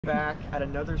Back at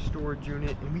another storage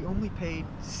unit, and we only paid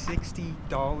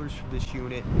 $60 for this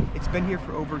unit. It's been here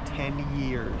for over 10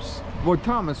 years. Well,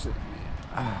 Thomas,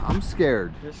 I'm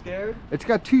scared. You're scared? It's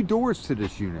got 2 doors to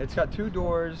this unit. It's got 2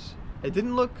 doors. It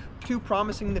didn't look too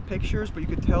promising in the pictures, but you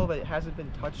could tell that it hasn't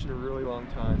been touched in a really long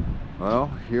time.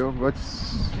 Well, here,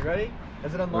 let's... You ready?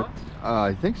 Is it unlocked?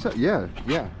 I think so. Yeah.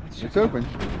 It's open.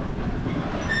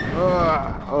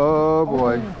 Oh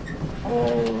boy.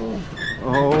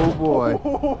 Oh boy.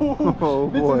 Oh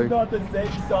boy. This is not the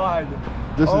same side.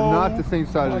 This is not the same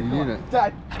side of the God. unit.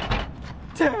 Dad.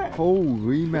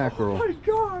 Holy mackerel. Oh my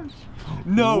gosh.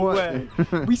 No What? way.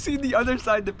 We seen the other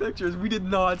side of the pictures. We did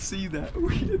not see that.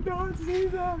 We did not see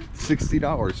that.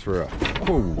 $60 for a...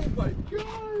 Oh. Oh my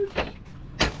gosh.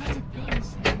 That's a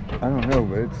gun. I don't know,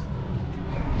 but it's...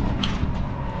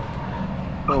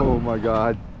 Oh my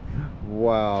God.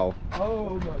 Wow.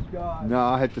 Oh my God. No,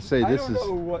 I have to say this is... I don't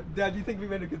know what... Dad, do you think we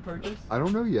made a good purchase? I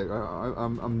don't know yet.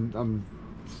 I'm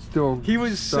still... He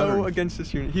was stuttering. so against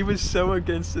this unit. He was so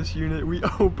against this unit. We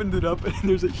opened it up and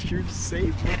there's a huge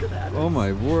safe. Look at that. Oh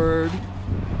my word.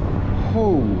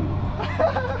 Oh.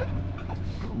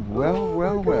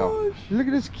 Well. Gosh. Look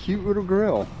at this cute little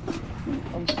grill.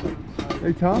 I'm so excited.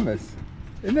 Hey Thomas,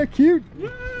 isn't that cute? Yeah.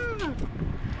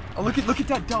 Oh, look at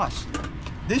that dust.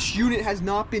 This unit has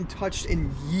not been touched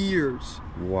in years.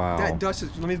 Wow. That dust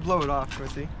is... Let me blow it off,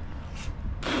 Chrissy.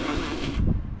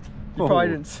 You probably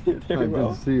didn't see it very well.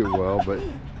 I didn't see it well, but...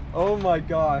 Oh my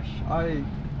gosh. I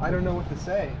don't know what to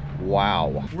say.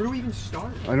 Wow. Where do we even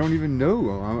start? I don't even know.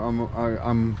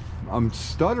 I'm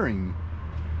stuttering.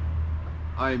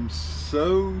 I'm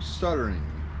so stuttering.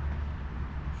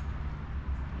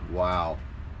 Wow.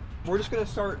 We're just gonna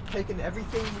start taking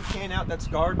everything we can out that's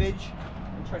garbage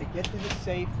and try to get to the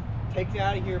safe, take it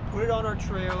out of here, put it on our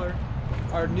trailer,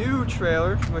 our new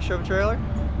trailer. You wanna show the trailer?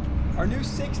 Our new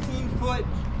 16-foot,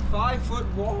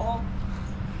 5-foot wall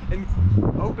and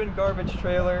open garbage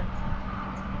trailer.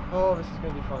 Oh, this is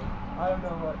gonna be fun. I don't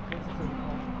know what this is gonna be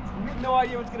fun. We have no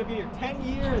idea what's gonna be here. 10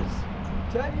 years.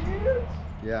 10 years.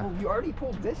 Yeah. Oh, we already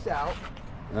pulled this out.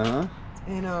 Uh-huh.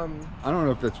 And I don't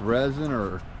know if that's resin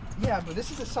or... yeah, but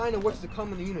this is a sign of what's to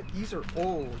come in the unit. These are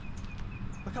old.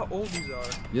 Look how old these are.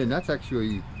 Yeah, and that's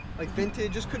actually... like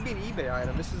vintage. This could be an eBay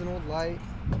item. This is an old light.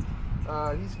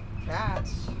 These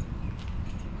cats.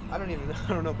 I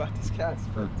don't know about these cats,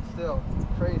 but still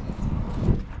crazy.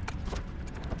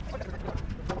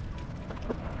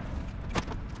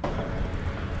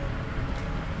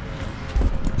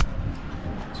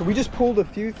 So we just pulled a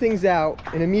few things out,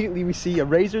 and immediately we see a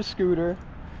Razor scooter.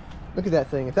 Look at that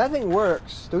thing. If that thing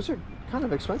works, those are kind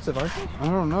of expensive, aren't they? I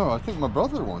don't know. I think my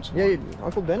brother wants one. Yeah,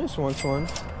 Uncle Dennis wants one.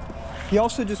 He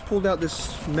also just pulled out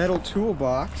this metal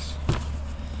toolbox.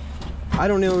 I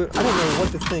don't know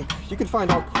what to think. You can find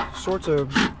all sorts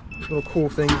of little cool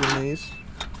things in these.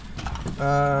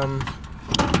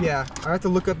 Yeah, I have to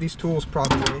look up these tools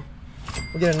properly.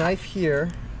 We get a knife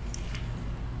here.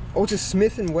 Oh, it's a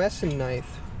Smith & Wesson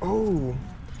knife. Oh,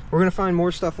 we're gonna find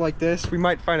more stuff like this. We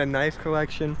might find a knife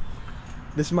collection.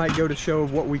 This might go to show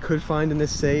what we could find in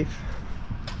this safe.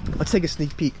 Let's take a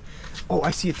sneak peek. Oh, I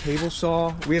see a table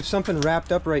saw. We have something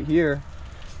wrapped up right here.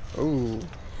 Oh,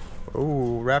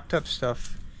 wrapped up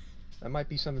stuff. That might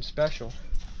be something special.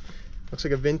 Looks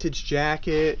like a vintage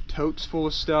jacket, totes full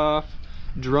of stuff,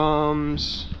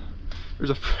 drums. There's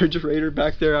a refrigerator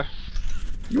back there.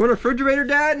 You want a refrigerator,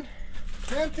 Dad?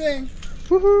 Tempting.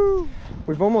 Woohoo!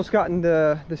 We've almost gotten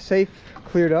the safe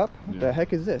cleared up. What the Yeah.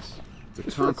 heck is this?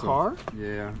 It's for a car?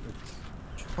 Yeah.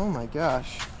 Oh my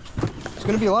gosh. There's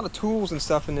gonna be a lot of tools and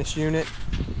stuff in this unit.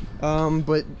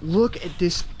 But look at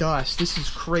this dust. This is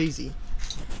crazy.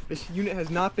 This unit has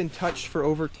not been touched for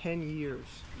over 10 years.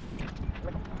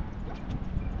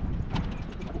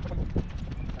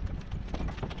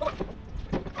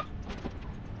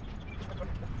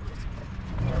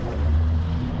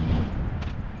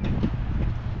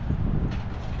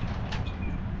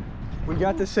 We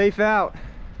got the safe out.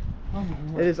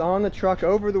 It is on the truck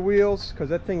over the wheels because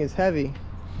that thing is heavy.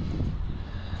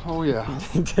 Oh yeah.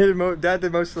 Dad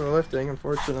did most of the lifting,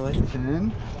 unfortunately.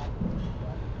 10.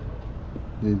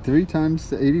 Then 3 times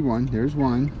the 81. There's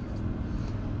 1,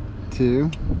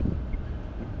 2,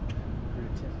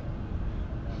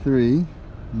 3.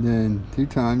 And then 2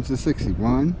 times the 60.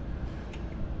 1,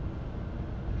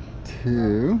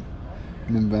 2,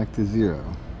 and then back to 0.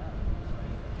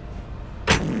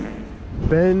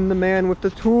 Ben, the man with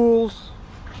the tools.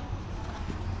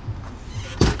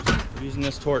 We're using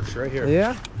this torch right here.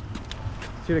 Yeah?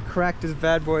 Should have cracked this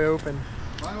bad boy open.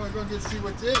 Why don't I go get see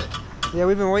what's in it? Yeah,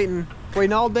 we've been waiting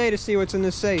all day to see what's in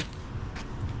this safe.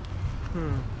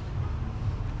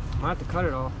 Might have to cut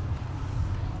it off.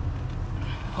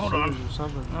 Hold on. Or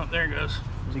something. Oh, there it goes.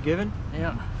 Is it giving?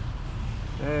 Yeah.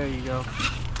 There you go.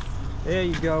 There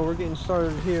you go. We're getting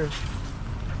started here.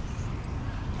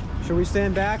 Should we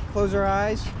stand back, close our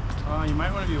eyes? You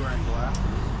might want to be wearing glasses.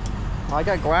 I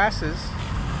got glasses.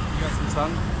 You got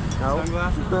some No.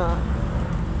 sunglasses?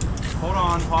 Hold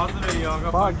on, pause the video. I'll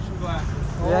go find you some glasses.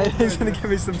 Yeah, he's gonna give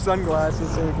me some sunglasses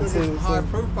so we can see this High thing.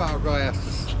 profile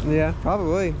glasses. Yeah,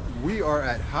 probably. We are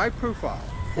at high profile,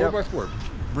 Yep. 4x4.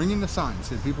 Bring in the sign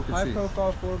so people can High see.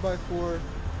 profile 4x4,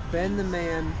 Ben the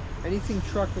Man, anything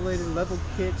truck related, level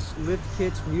kits, lift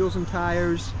kits, wheels and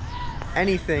tires,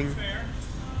 anything,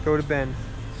 go to Ben.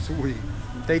 Sweet.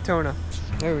 Daytona.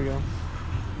 There we go.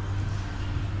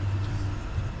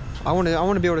 I want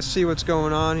to be able to see what's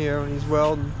going on here when he's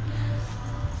welding.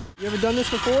 You ever done this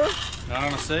before? Not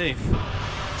on a safe.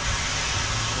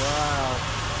 Wow.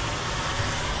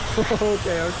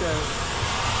 Okay.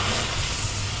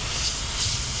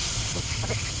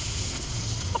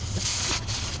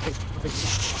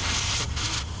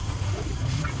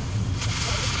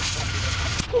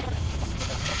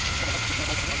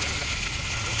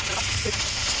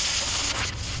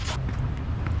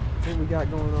 What we got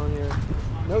going on here?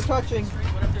 No touching.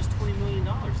 What if there's $20 million in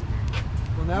there?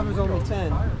 Well, now there's only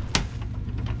 10.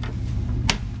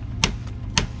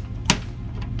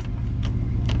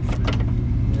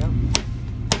 Yep.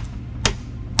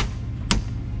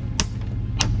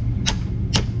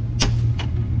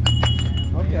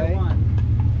 Okay.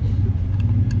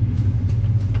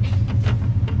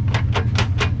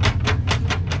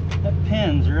 That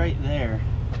pin's right there.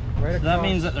 Right So that across.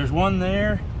 means that there's one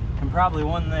there and probably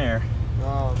one there.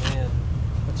 Oh man.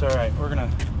 That's all right. We're gonna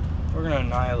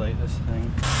annihilate this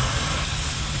thing.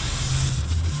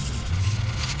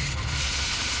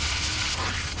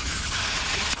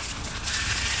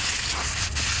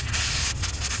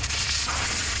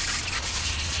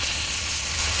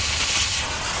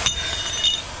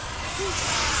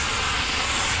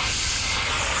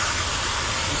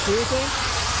 You see anything?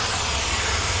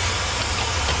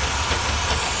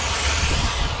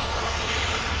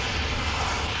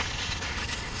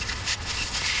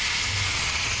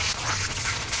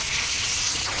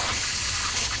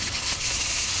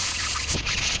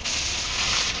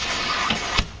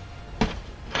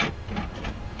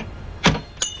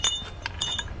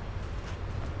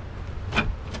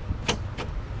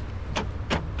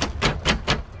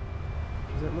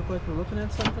 Does it look like we're looking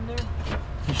at something there?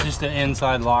 It's just an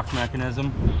inside lock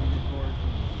mechanism.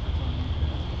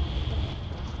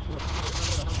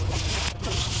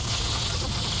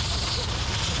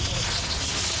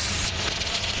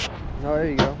 Oh, there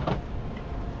you go.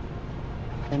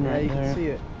 And Yeah, right you there. can see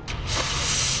it.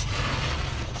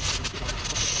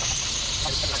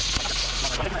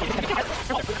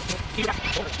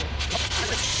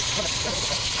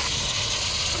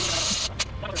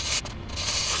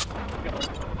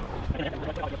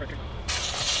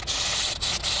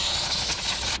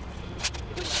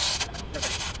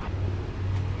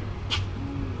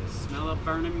 Smell of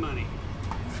burning money.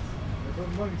 That's what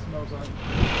money smells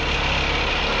like.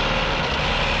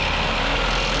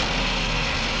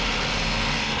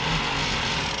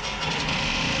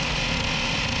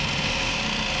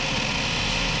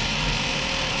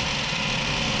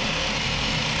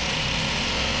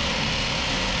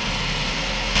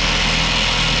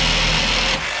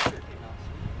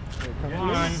 Come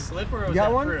on. Slipper. You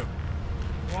got one?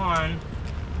 One.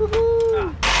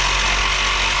 Woohoo!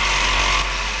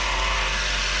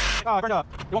 Oh, I burned up.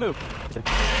 You won't move.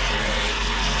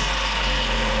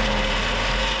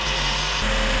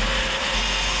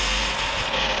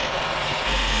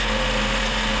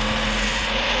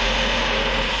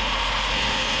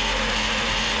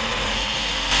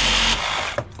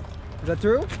 Is that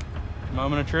through?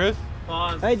 Moment of truth.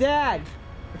 Pause. Hey, Dad!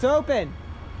 It's open!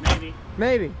 Maybe.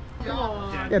 Maybe. Come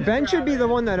on. Yeah, Ben should be the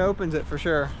one that opens it for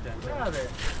sure.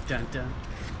 Dun, dun.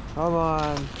 Come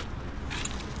on.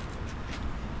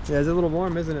 Yeah, it's a little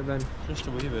warm, isn't it, Ben? Just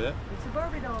a wee bit. It's a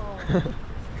Barbie doll.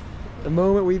 The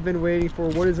moment we've been waiting for.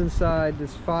 What is inside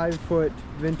this 5-foot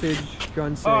vintage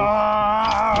gun safe?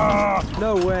 Ah!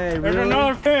 No way, There's really?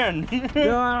 another pin.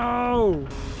 No!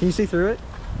 Can you see through it?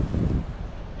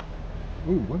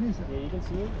 Ooh, what is that? Yeah, you can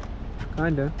see it.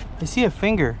 Kinda. I see a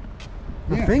finger.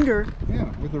 A finger?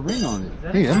 Yeah, with a ring on it.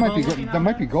 that Hey, a that might be looking that on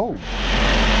might there? be gold.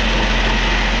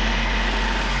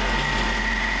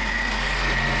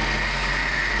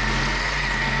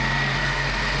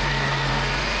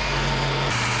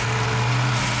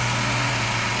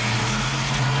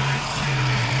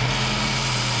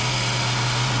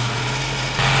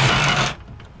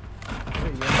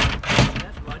 Is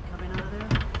that blood coming out of there?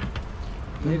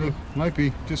 maybe. Might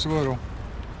be, just a little.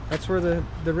 That's where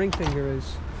the ring finger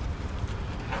is.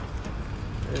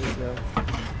 There you go.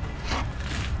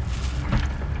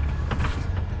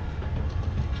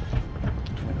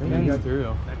 Pin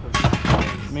through.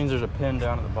 It means there's a pin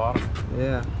down at the bottom.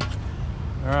 Yeah.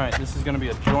 All right, this is going to be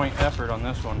a joint effort on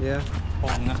this one. Yeah.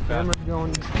 Holding this back. Camera's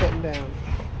going, sitting down.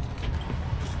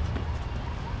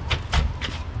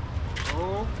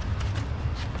 Oh.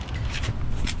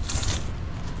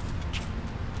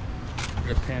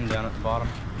 Get a pin down at the bottom.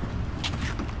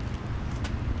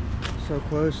 So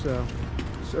close though.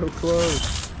 So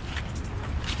close.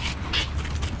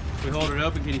 We hold it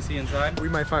open, can you see inside? We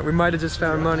might have just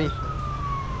found money.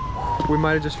 We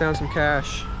might have just found some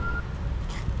cash.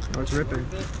 Oh, it's ripping.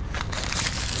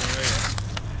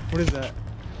 What is that?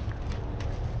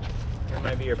 That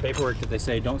might be your paperwork that they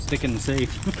say don't stick in the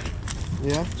safe.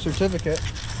 Yeah, certificate.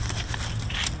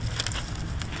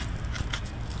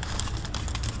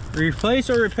 Replace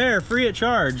or repair free of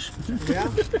charge. Yeah.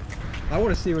 I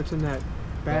want to see what's in that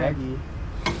baggie.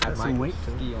 Has some weight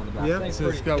to it on the back. Yeah. So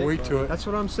it's got weight to it. That's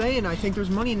what I'm saying. I think there's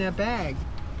money in that bag.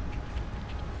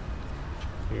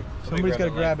 Here. Somebody's got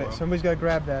to grab it. Somebody's got to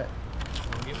grab that.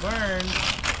 Don't get burned.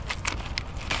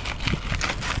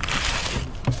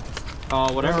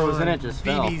 Oh, whatever was in it just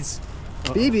fell. BBs.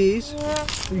 BBs?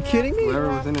 Are you kidding me? Whatever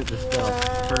was in it just fell.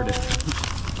 Heard it.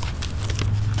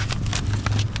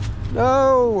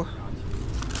 No.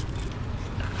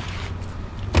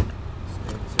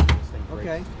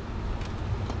 Okay.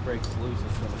 Breaks loose,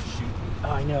 it's gonna shoot. Oh,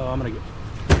 I know. I'm gonna get.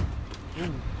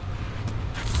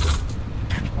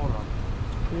 Hold on.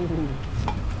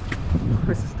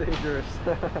 This is dangerous.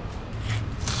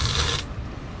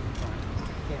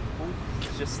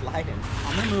 It's just sliding.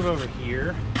 I'm gonna move over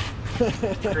here.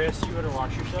 Chris, you better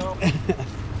watch yourself. He's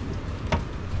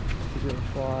gonna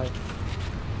fly.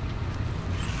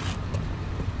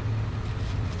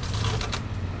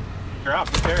 Drop,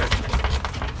 prepare it.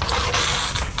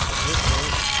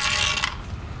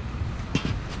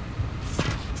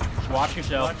 Watch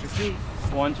yourself. Watch your feet.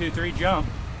 1, 2, 3, jump.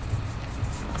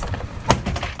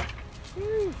 There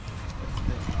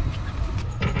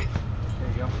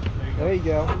you go. There you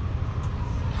go.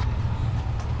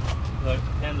 Look,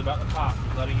 the pin's about to pop.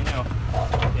 Just letting you know.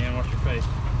 Dan, watch your face.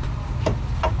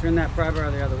 Turn that pry bar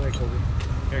the other way, Colby.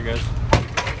 Here it goes.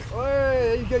 Oh,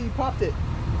 there you go. You popped it.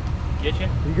 Get you?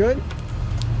 You good?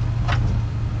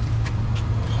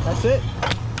 That's it.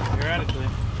 You're at it, Cleve.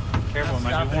 Careful, it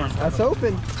might be warm. That's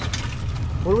open.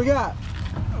 What do we got?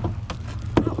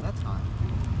 Oh, that's hot.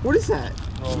 What is that?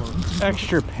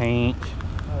 Extra paint.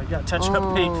 Oh, we got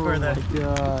touch-up paint for that. Oh my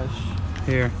gosh.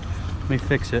 Here, let me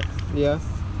fix it. Yeah.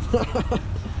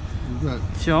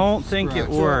 Don't think it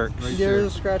Scratch. works. Right There's there. a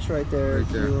scratch right there. Right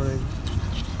there.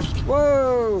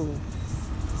 Whoa!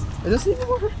 It doesn't even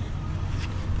work.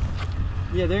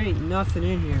 Yeah, there ain't nothing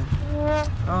in here. Oh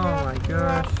my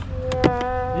gosh.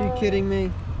 Are you kidding me?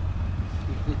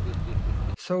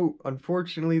 So,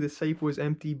 unfortunately, the safe was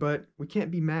empty, but we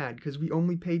can't be mad because we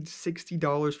only paid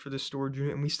 $60 for the storage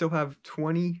unit and we still have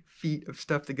 20 feet of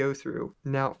stuff to go through.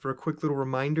 Now, for a quick little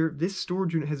reminder, this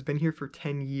storage unit has been here for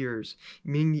 10 years,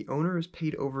 meaning the owner has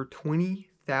paid over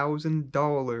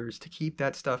 $20,000 to keep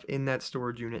that stuff in that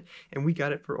storage unit, and we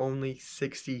got it for only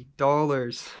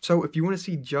 $60. So if you want to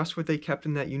see just what they kept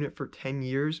in that unit for 10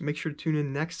 years, make sure to tune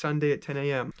in next Sunday at 10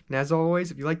 a.m. And as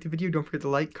always, if you liked the video, don't forget to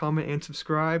like, comment, and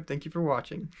subscribe. Thank you for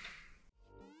watching.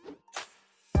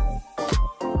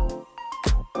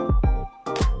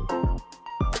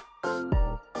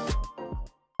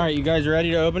 All right, you guys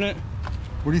ready to open it?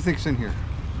 What do you think's in here?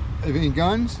 Have any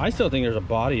guns? I still think there's a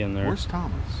body in there. Where's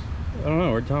Thomas? I don't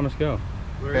know. Where'd Thomas go?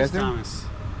 Where is Bathroom? Thomas?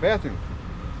 Bathroom.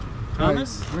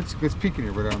 Thomas? Right, let's peek in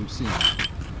here what I'm seeing.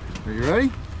 Are you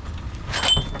ready?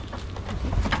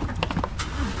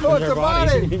 Oh, it's There's a our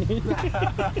body!